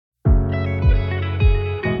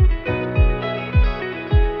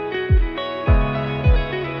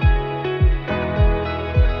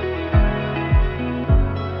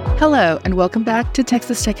Hello, and welcome back to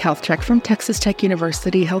Texas Tech Health Check from Texas Tech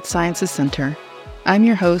University Health Sciences Center. I'm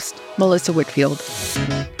your host, Melissa Whitfield.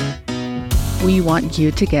 We want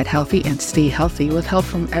you to get healthy and stay healthy with help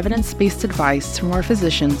from evidence-based advice from our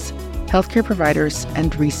physicians, healthcare providers,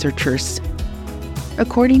 and researchers.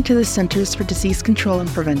 According to the Centers for Disease Control and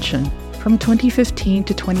Prevention, from 2015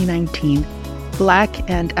 to 2019, Black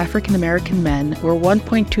and African American men were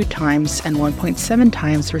 1.2 times and 1.7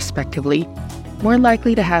 times, respectively, more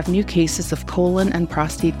likely to have new cases of colon and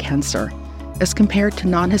prostate cancer as compared to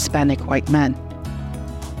non-Hispanic white men.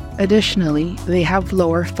 Additionally, they have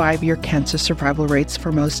lower 5-year cancer survival rates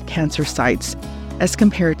for most cancer sites as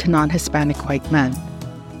compared to non-Hispanic white men.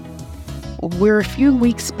 We're a few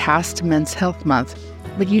weeks past Men's Health Month,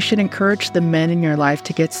 but you should encourage the men in your life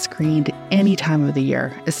to get screened any time of the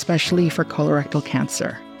year, especially for colorectal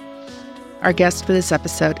cancer. Our guest for this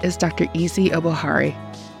episode is Dr. Eze Obohare,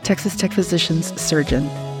 Texas Tech Physician's surgeon.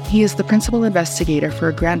 He is the principal investigator for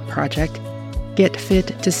a grant project, Get Fit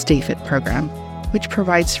to Stay Fit program, which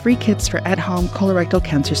provides free kits for at-home colorectal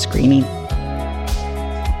cancer screening.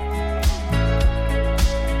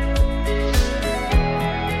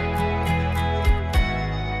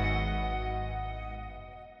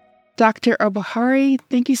 Dr. Obohare,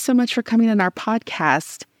 thank you so much for coming on our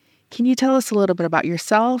podcast. Can you tell us a little bit about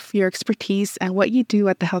yourself, your expertise, and what you do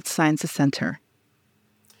at the Health Sciences Center?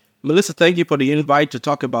 Melissa, thank you for the invite to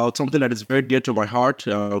talk about something that is very dear to my heart,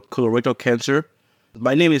 colorectal cancer.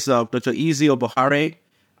 My name is Dr. Eze Obohare.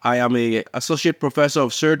 I am an associate professor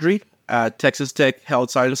of surgery at Texas Tech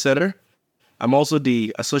Health Science Center. I'm also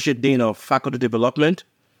the associate dean of faculty development.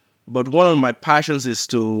 But one of my passions is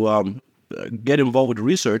to get involved with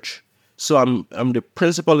research. So I'm the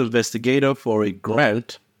principal investigator for a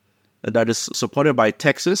grant that is supported by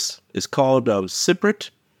Texas. It's called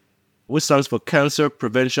CPRIT, which stands for Cancer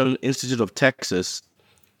Prevention Institute of Texas.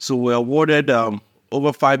 So we're awarded over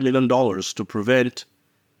 $5 million to prevent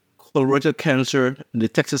colorectal cancer in the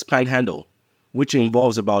Texas Panhandle, which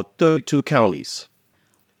involves about 32 counties.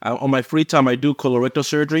 On my free time, I do colorectal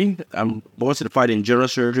surgery. I'm board certified in general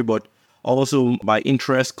surgery, but also my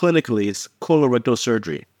interest clinically is colorectal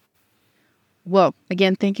surgery. Well,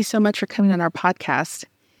 again, thank you so much for coming on our podcast.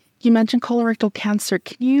 You mentioned colorectal cancer.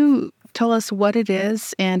 Can you tell us what it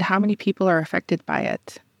is and how many people are affected by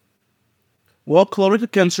it? Well,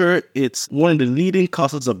 colorectal cancer, it's one of the leading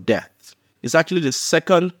causes of death. It's actually the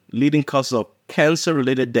second leading cause of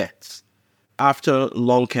cancer-related deaths after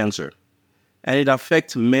lung cancer. And it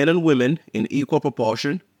affects men and women in equal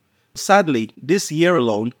proportion. Sadly, this year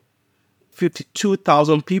alone,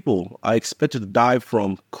 52,000 people are expected to die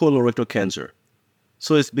from colorectal cancer.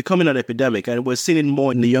 So it's becoming an epidemic, and we're seeing it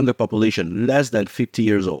more in the younger population, less than 50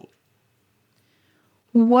 years old.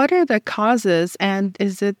 What are the causes, and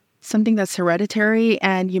is it something that's hereditary?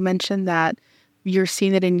 And you mentioned that you're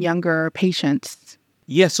seeing it in younger patients.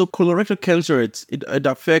 Yes, so colorectal cancer, it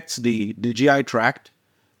affects the GI tract,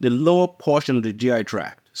 the lower portion of the GI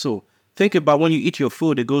tract. So think about when you eat your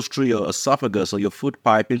food, it goes through your esophagus or your food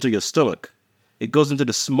pipe into your stomach. It goes into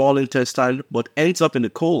the small intestine, but ends up in the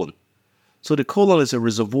colon. So the colon is a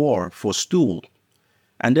reservoir for stool.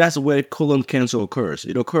 And that's where colon cancer occurs.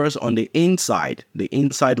 It occurs on the inside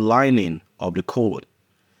lining of the colon.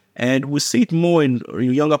 And we see it more in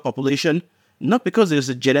younger population, not because there's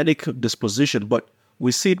a genetic disposition, but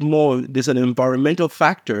we see it more, there's an environmental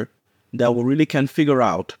factor that we really can figure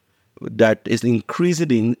out that is increasing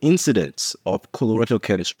the incidence of colorectal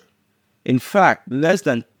cancer. In fact, less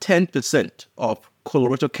than 10% of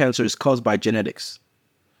colorectal cancer is caused by genetics.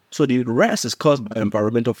 So the rest is caused by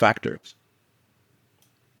environmental factors.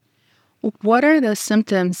 What are the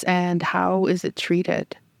symptoms and how is it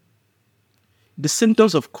treated? The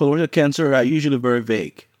symptoms of colorectal cancer are usually very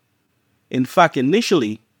vague. In fact,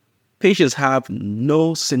 initially, patients have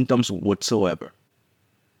no symptoms whatsoever.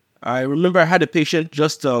 I remember I had a patient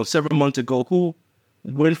just several months ago who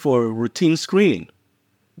went for a routine screening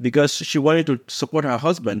because she wanted to support her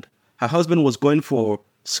husband. Her husband was going for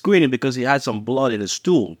screening because he had some blood in his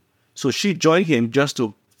stool. So she joined him just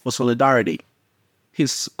for solidarity.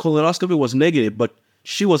 His colonoscopy was negative, but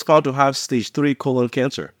she was found to have stage 3 colon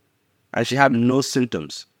cancer, and she had no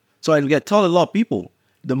symptoms. So I tell a lot of people,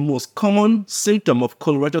 the most common symptom of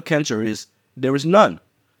colorectal cancer is there is none,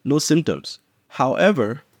 no symptoms.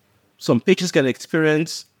 However, some patients can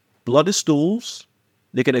experience bloody stools,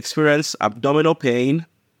 they can experience abdominal pain,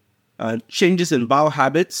 changes in bowel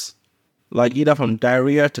habits, like either from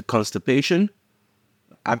diarrhea to constipation,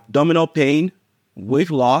 abdominal pain, weight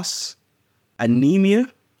loss, anemia.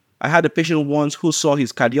 I had a patient once who saw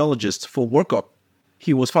his cardiologist for workup.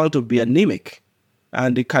 He was found to be anemic,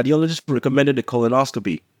 and the cardiologist recommended a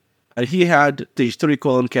colonoscopy. And he had stage 3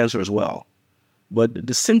 colon cancer as well. But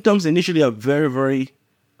the symptoms initially are very, very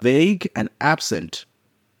vague and absent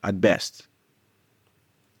at best.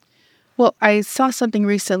 Well, I saw something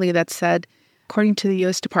recently that said, according to the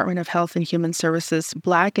U.S. Department of Health and Human Services,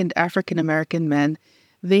 Black and African American men,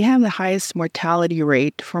 they have the highest mortality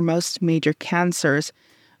rate for most major cancers,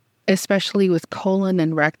 especially with colon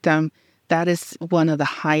and rectum. That is one of the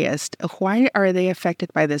highest. Why are they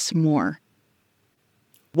affected by this more?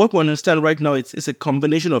 What we understand right now is a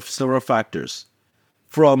combination of several factors,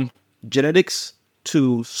 from genetics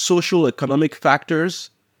to social economic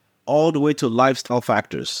factors, all the way to lifestyle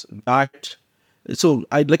factors. That so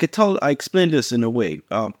I explained this in a way.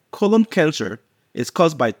 Colon cancer is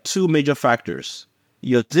caused by two major factors: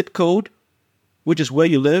 your zip code, which is where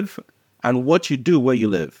you live, and what you do where you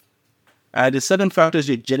live. And the second factor is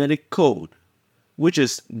your genetic code, which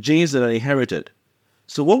is genes that are inherited.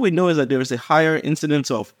 So what we know is that there is a higher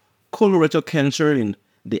incidence of colorectal cancer in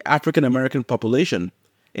the African American population.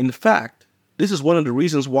 In fact, this is one of the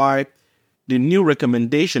reasons why the new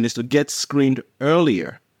recommendation is to get screened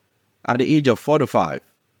earlier at the age of 45.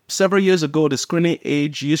 Several years ago, the screening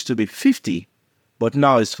age used to be 50, but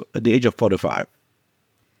now it's at the age of 45.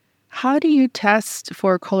 How do you test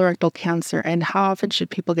for colorectal cancer, and how often should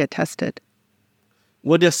people get tested?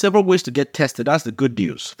 Well, there are several ways to get tested. That's the good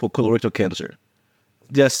news for colorectal cancer.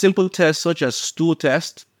 There are simple tests such as stool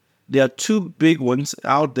test. There are two big ones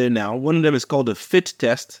out there now. One of them is called the FIT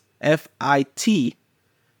test, F-I-T.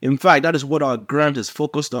 In fact, that is what our grant is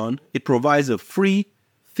focused on. It provides a free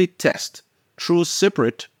FIT test through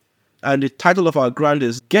separate, and the title of our grant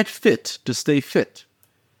is Get Fit to Stay Fit.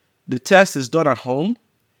 The test is done at home,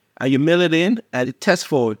 and you mail it in, and it tests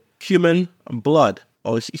for human blood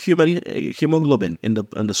or human hemoglobin in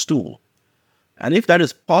the stool. And if that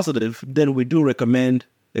is positive, then we do recommend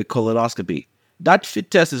a colonoscopy. That FIT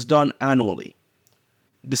test is done annually.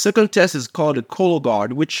 The second test is called a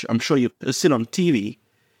Cologuard, which I'm sure you've seen on TV.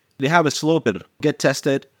 They have a slogan, get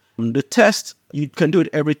tested. The test, you can do it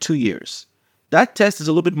every 2 years. That test is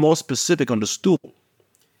a little bit more specific on the stool.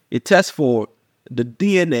 It tests for the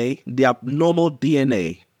DNA, the abnormal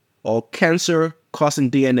DNA, or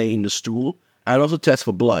cancer-causing DNA in the stool, and also tests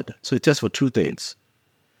for blood. So it tests for two things.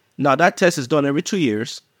 Now, that test is done every 2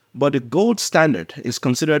 years, but the gold standard is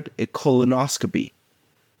considered a colonoscopy,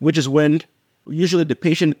 which is when usually the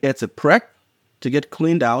patient gets a prep to get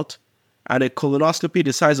cleaned out, and a colonoscopy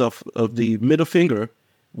the size of the middle finger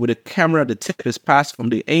with a camera, the tip is passed from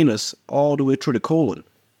the anus all the way through the colon,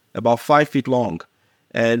 about 5 feet long.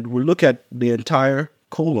 And we look at the entire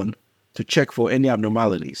colon to check for any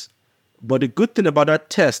abnormalities. But the good thing about that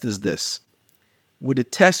test is this. With the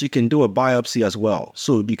test, you can do a biopsy as well.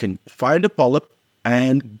 So you can find the polyp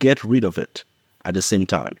and get rid of it at the same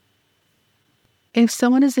time. If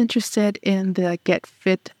someone is interested in the Get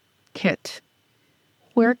Fit kit,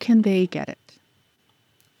 where can they get it?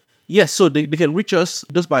 Yes, so they can reach us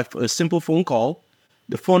just by a simple phone call.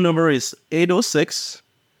 The phone number is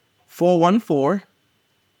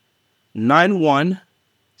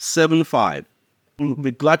 806-414-9175. We'll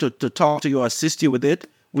be glad to talk to you, assist you with it.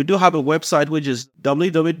 We do have a website, which is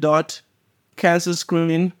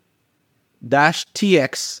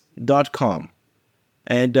www.cancerscreening-tx.com.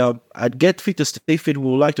 And at Get Fit to Stay Fit, we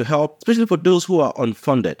would like to help, especially for those who are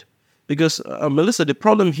unfunded. Because, Melissa, the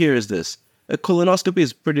problem here is this. A colonoscopy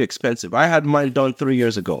is pretty expensive. I had mine done 3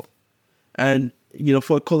 years ago. And,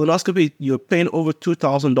 for a colonoscopy, you're paying over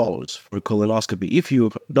 $2,000 for a colonoscopy if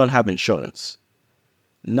you don't have insurance.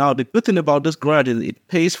 Now, the good thing about this grant is it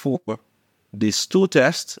pays for the stool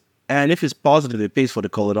test, and if it's positive, it pays for the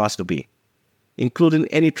colonoscopy, including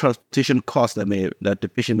any transportation costs that the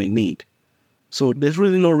patient may need. So there's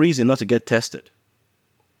really no reason not to get tested.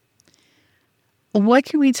 What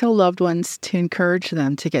can we tell loved ones to encourage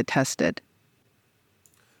them to get tested?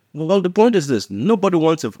 Well, the point is this. Nobody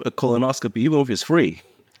wants a colonoscopy, even if it's free.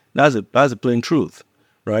 That's a plain truth,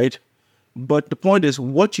 right? But the point is,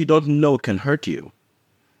 what you don't know can hurt you.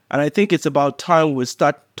 And I think it's about time we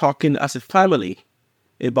start talking as a family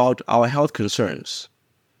about our health concerns.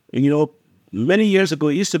 Many years ago,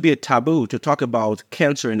 it used to be a taboo to talk about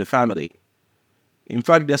cancer in the family. In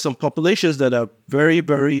fact, there's some populations that are very,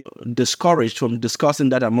 very discouraged from discussing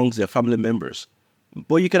that amongst their family members.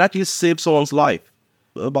 But you can actually save someone's life.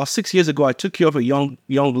 About 6 years ago, I took care of a young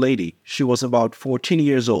lady. She was about 14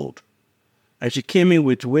 years old. And she came in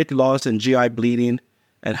with weight loss and GI bleeding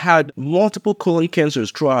and had multiple colon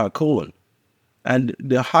cancers throughout her colon. And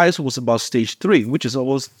the highest was about stage 3, which is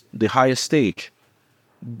almost the highest stage.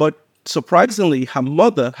 But surprisingly, her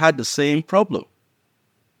mother had the same problem,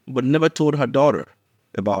 but never told her daughter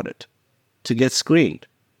about it to get screened.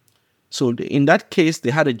 So in that case,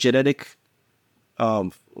 they had a genetic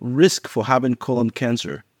risk for having colon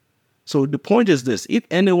cancer. So the point is this: if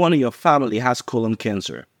anyone in your family has colon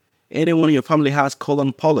cancer, anyone in your family has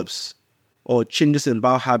colon polyps or changes in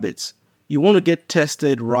bowel habits, you want to get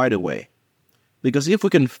tested right away. Because if we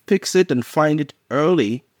can fix it and find it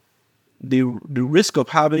early, the risk of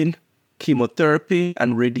having chemotherapy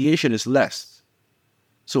and radiation is less.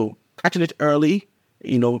 So catching it early,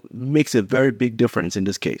 makes a very big difference in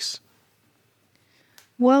this case.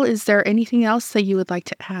 Well, is there anything else that you would like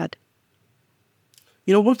to add?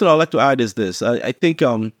 One thing I'd like to add is this. I think,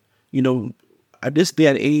 at this day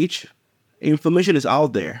and age, information is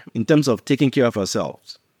out there in terms of taking care of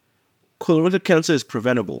ourselves. Colorectal cancer is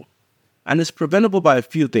preventable. And it's preventable by a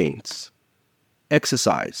few things.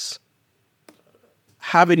 Exercise.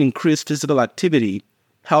 Having increased physical activity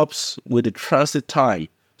helps with the transit time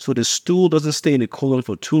so the stool doesn't stay in the colon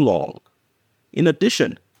for too long. In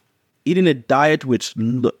addition, eating a diet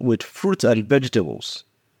with fruits and vegetables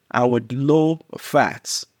and with low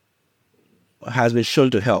fats has been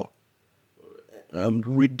shown to help.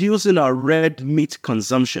 Reducing our red meat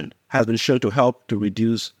consumption has been shown to help to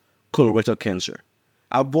reduce colorectal cancer.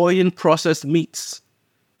 Avoiding processed meats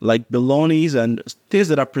like bolognas and things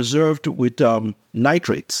that are preserved with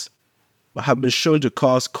nitrates have been shown to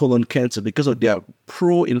cause colon cancer because of their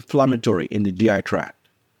pro-inflammatory in the GI tract.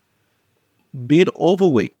 Being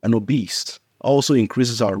overweight and obese also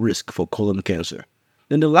increases our risk for colon cancer.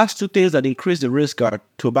 Then the last two things that increase the risk are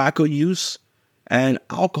tobacco use and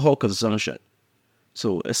alcohol consumption.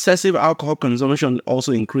 So excessive alcohol consumption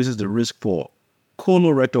also increases the risk for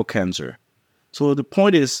colorectal cancer. So the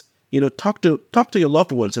point is, talk to your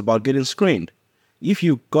loved ones about getting screened. If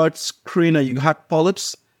you got screened and you had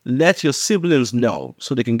polyps, let your siblings know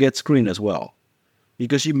so they can get screened as well.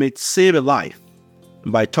 Because you may save a life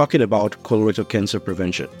by talking about colorectal cancer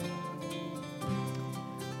prevention.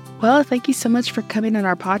 Well, thank you so much for coming on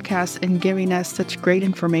our podcast and giving us such great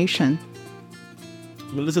information.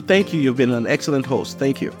 Melissa, thank you. You've been an excellent host.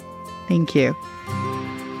 Thank you. Thank you.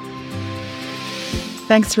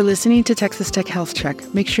 Thanks for listening to Texas Tech Health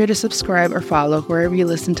Check. Make sure to subscribe or follow wherever you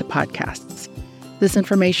listen to podcasts. This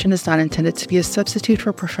information is not intended to be a substitute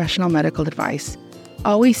for professional medical advice.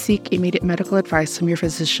 Always seek immediate medical advice from your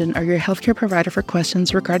physician or your healthcare provider for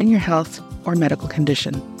questions regarding your health or medical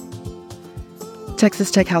condition.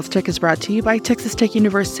 Texas Tech Health Check is brought to you by Texas Tech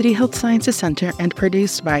University Health Sciences Center and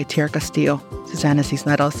produced by Tierra Castillo, Susanna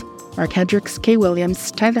Cisneros, Mark Hendricks, Kay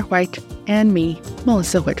Williams, Tyler White, and me,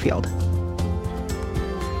 Melissa Whitfield.